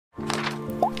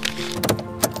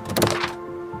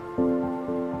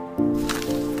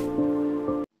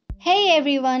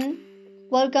everyone,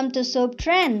 welcome to Soap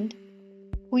Trend.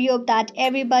 We hope that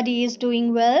everybody is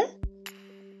doing well.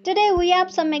 Today we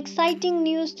have some exciting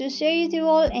news to share with you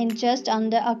all in just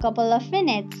under a couple of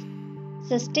minutes.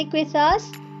 So stick with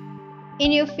us.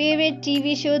 In your favorite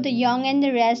TV show The Young and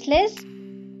the Restless,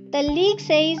 the leak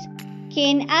says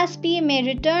Cane Ashby may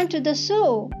return to the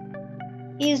show.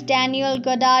 Is Daniel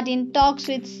Goddard in talks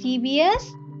with CBS?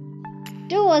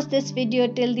 Do watch this video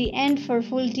till the end for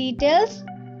full details.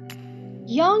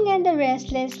 Young and the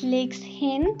Restless leaks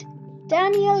hint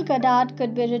Daniel Goddard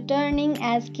could be returning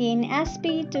as Cane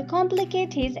Ashby to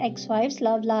complicate his ex-wife's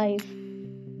love life.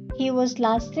 He was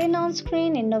last seen on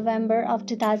screen in November of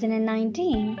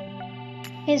 2019.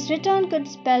 His return could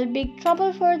spell big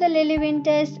trouble for the Lily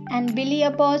Winters and Billy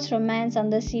Abbott's romance on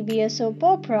the CBS soap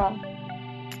opera.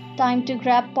 Time to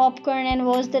grab popcorn and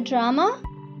watch the drama?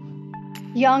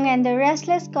 Young and the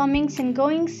Restless comings and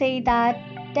goings say that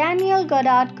Daniel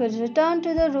Goddard could return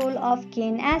to the role of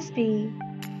Cane Ashby.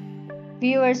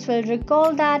 Viewers will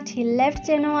recall that he left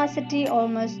Genoa City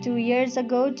almost 2 years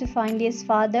ago to find his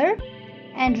father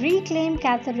and reclaim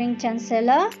Katherine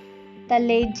Chancellor, the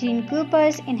late Jeanne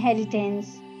Cooper's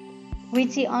inheritance,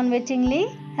 which he unwittingly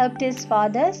helped his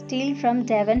father steal from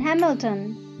Devon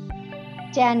Hamilton.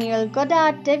 Daniel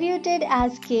Goddard debuted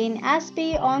as Cane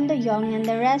Ashby on The Young and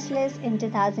the Restless in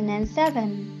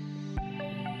 2007.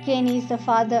 Cane is the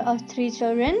father of 3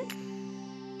 children,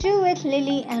 2 with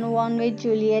Lily and 1 with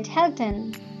Juliet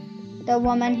Helton, the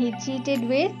woman he cheated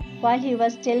with while he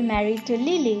was still married to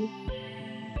Lily.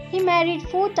 He married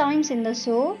 4 times in the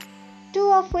show,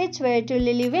 2 of which were to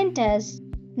Lily Winters.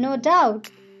 No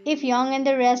doubt, if Young and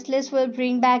the Restless will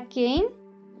bring back Cane,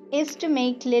 is to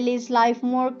make Lily's life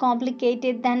more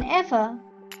complicated than ever.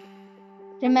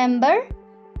 Remember,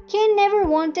 Cane never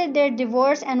wanted their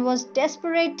divorce and was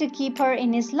desperate to keep her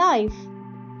in his life.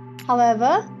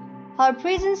 However, her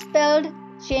prison spell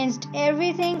changed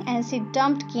everything and she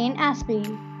dumped Cane Ashby.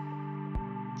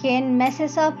 Cane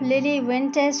messes up Lily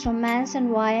Winter's romance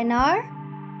on Y&R.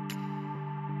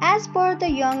 As per the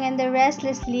Young and the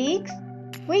Restless leaks,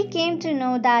 we came to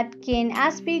know that Cane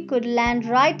Ashby could land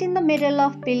right in the middle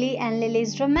of Billy and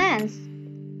Lily's romance.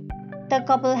 The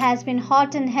couple has been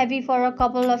hot and heavy for a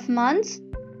couple of months.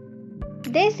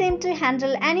 They seem to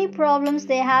handle any problems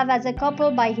they have as a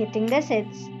couple by hitting the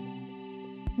seats.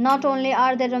 Not only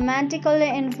are they romantically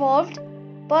involved,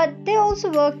 but they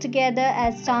also work together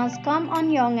as chance come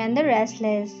on Young and the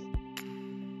Restless.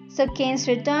 So Cane's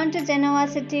return to Genoa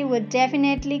City would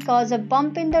definitely cause a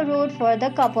bump in the road for the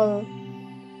couple.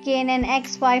 Cane and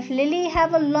ex-wife Lily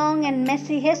have a long and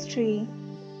messy history,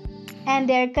 and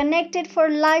they are connected for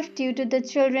life due to the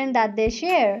children that they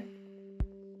share.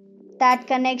 That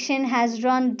connection has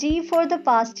run deep for the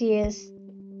past years.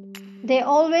 They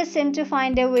always seem to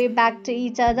find their way back to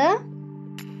each other.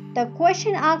 The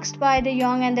question asked by the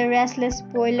Young and the Restless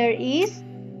spoiler is,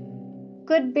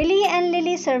 could Billy and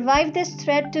Lily survive this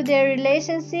threat to their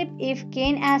relationship if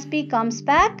Cane Ashby comes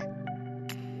back?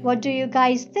 What do you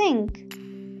guys think?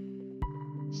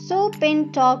 Soap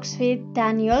in talks with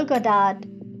Daniel Goddard.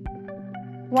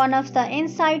 One of the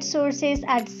inside sources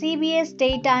at CBS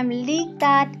Daytime leaked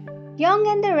that Young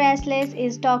and the Restless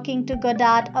is talking to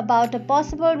Goddard about a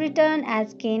possible return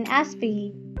as Cane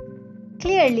Ashby.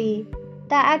 Clearly,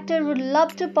 the actor would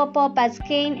love to pop up as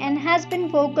Cane and has been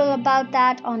vocal about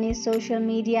that on his social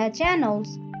media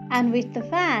channels and with the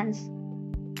fans.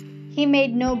 He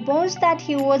made no bones that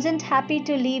he wasn't happy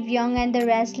to leave Young and the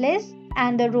Restless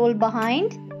and the role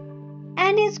behind,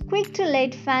 and is quick to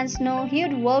let fans know he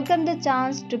would welcome the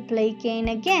chance to play Cane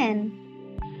again.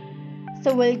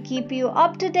 So we'll keep you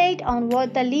up to date on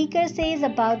what the leaker says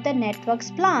about the network's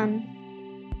plan.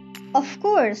 Of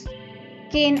course,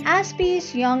 Cane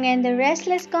Ashby's Young and the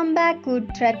Restless comeback could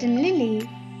threaten Lily,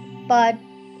 but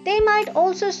they might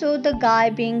also show the guy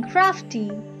being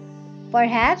crafty.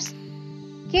 Perhaps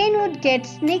Cane would get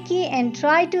sneaky and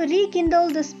try to rekindle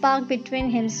the spark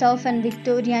between himself and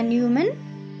Victoria Newman.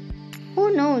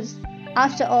 Who knows?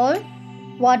 After all,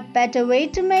 what better way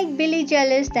to make Billy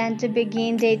jealous than to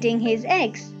begin dating his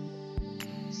ex?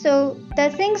 So,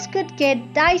 the things could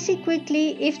get dicey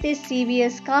quickly if this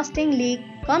CBS casting leak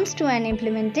comes to an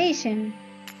implementation.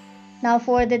 Now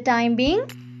for the time being,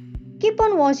 keep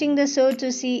on watching the show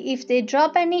to see if they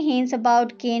drop any hints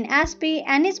about Cane Ashby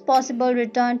and his possible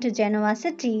return to Genoa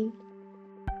City.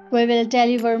 We will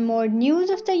deliver more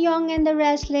news of the Young and the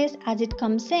Restless as it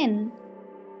comes in.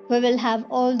 We will have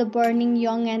all the burning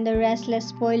Young and the Restless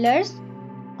spoilers,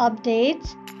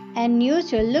 updates, and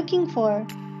news you're looking for,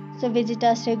 so visit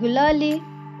us regularly.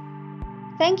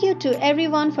 Thank you to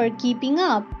everyone for keeping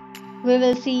up. We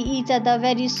will see each other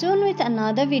very soon with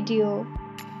another video.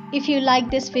 If you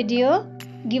like this video,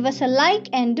 give us a like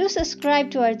and do subscribe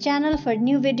to our channel for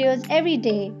new videos every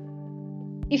day.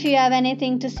 If you have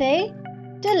anything to say,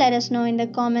 do let us know in the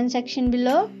comment section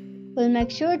below. We'll make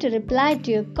sure to reply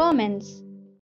to your comments.